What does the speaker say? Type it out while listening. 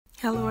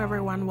Hello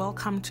everyone,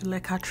 welcome to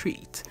Lekker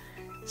Treat.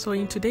 So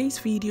in today's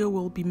video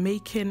we'll be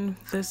making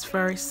this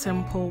very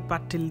simple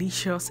but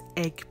delicious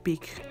egg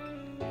bake.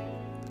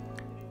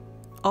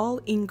 All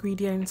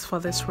ingredients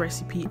for this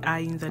recipe are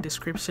in the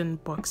description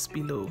box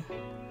below.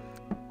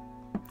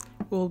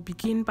 We'll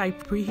begin by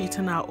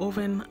preheating our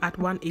oven at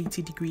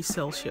 180 degrees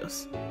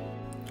Celsius.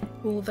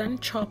 We'll then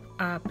chop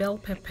our bell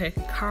pepper,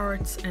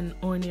 carrots and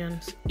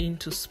onions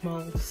into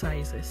small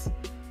sizes.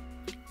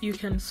 You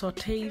can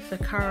saute the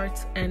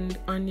carrots and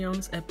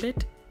onions a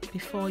bit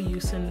before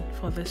using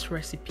for this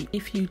recipe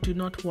if you do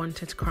not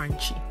want it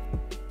crunchy.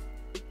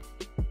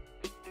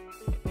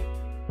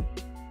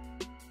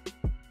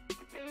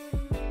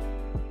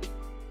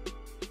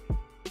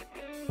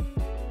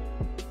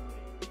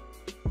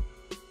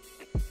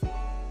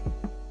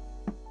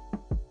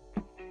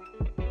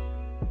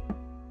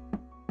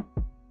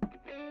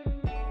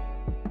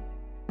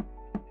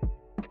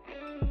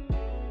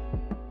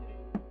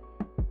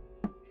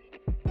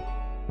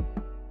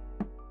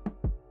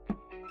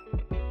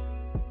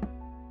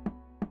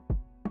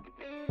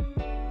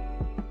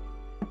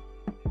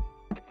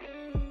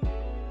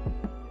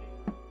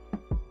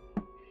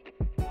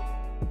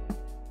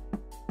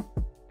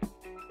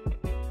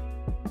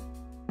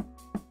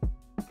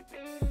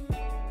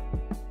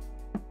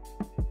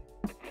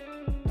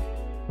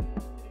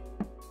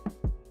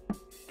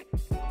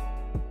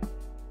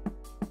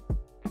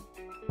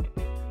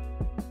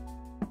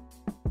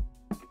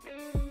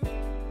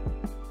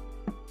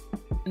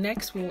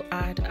 Next, we'll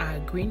add our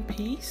green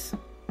peas.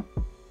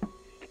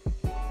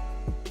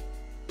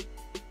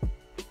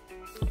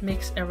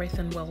 Mix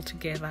everything well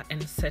together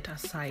and set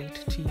aside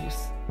to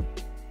use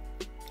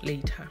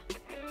later.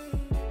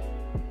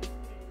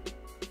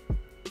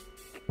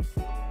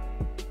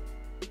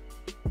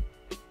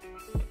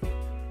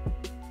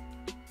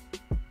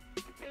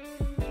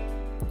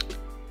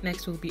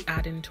 Next, we'll be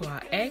adding to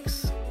our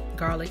eggs,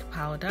 garlic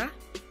powder,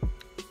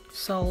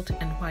 salt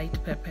and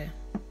white pepper,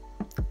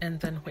 and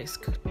then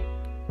whisk.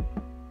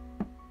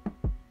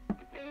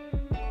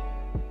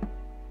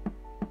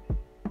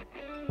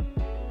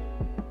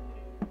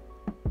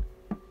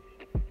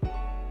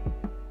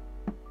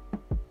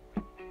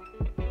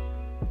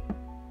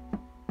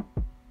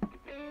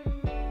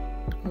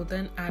 We'll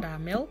then add our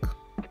milk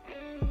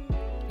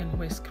and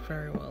whisk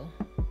very well.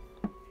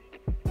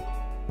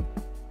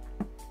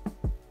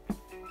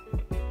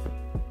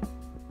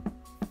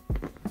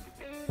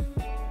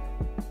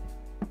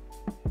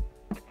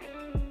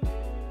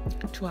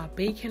 To our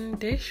baking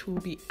dish, we'll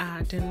be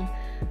adding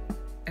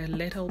a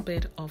little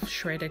bit of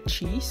shredded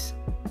cheese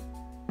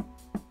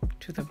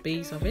to the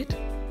base of it.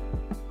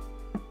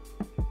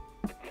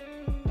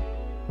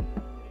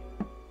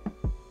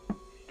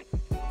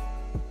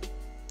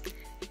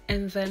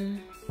 And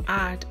then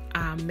add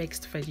our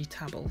mixed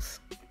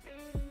vegetables.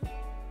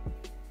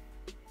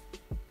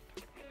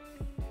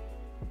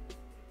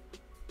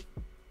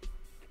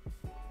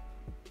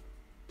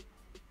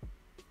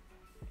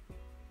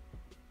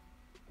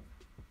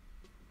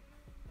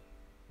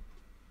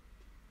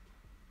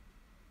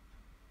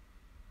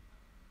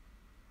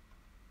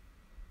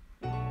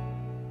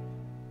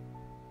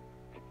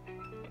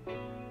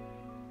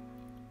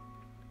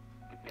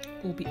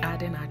 We'll be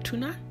adding our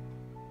tuna.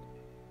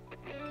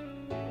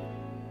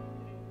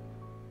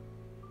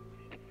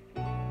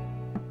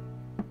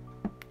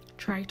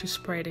 Try to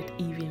spread it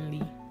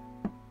evenly.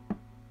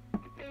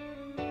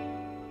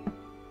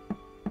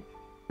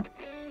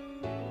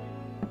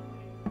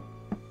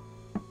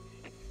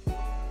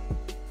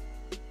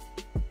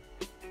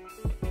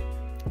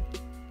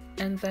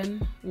 And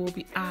then we'll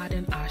be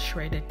adding our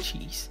shredded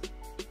cheese.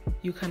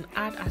 You can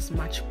add as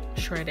much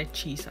shredded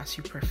cheese as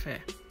you prefer.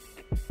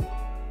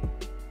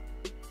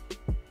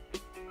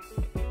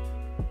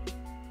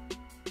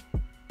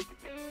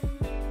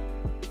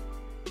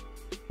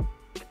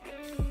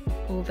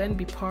 We'll then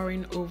be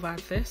pouring over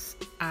this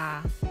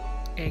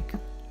egg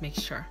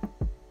mixture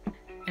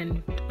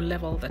and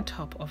level the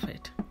top of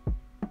it.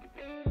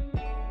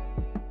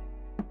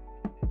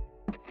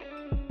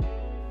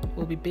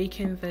 We'll be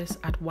baking this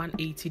at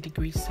 180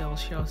 degrees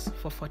Celsius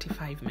for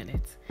 45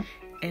 minutes.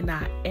 And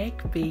our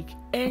egg bake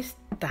is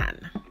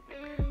done,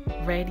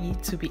 ready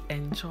to be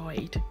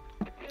enjoyed.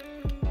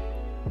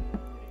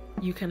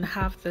 You can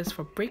have this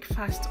for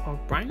breakfast or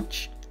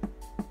brunch.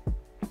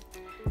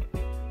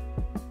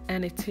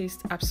 And it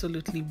tastes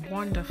absolutely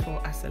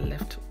wonderful as a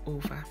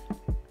leftover.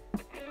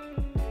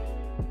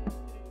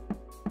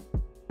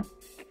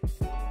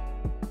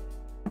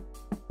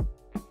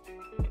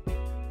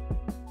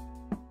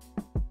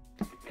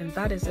 And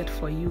that is it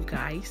for you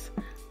guys.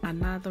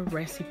 Another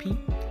recipe,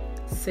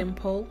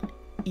 simple,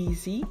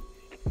 easy,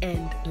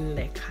 and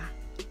lekker.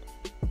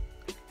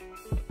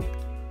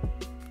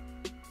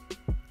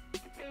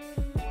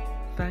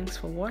 Thanks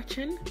for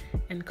watching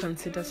and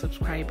consider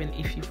subscribing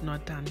if you've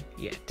not done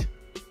yet.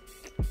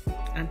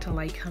 Until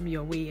I come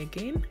your way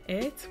again,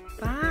 it's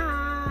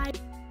bye.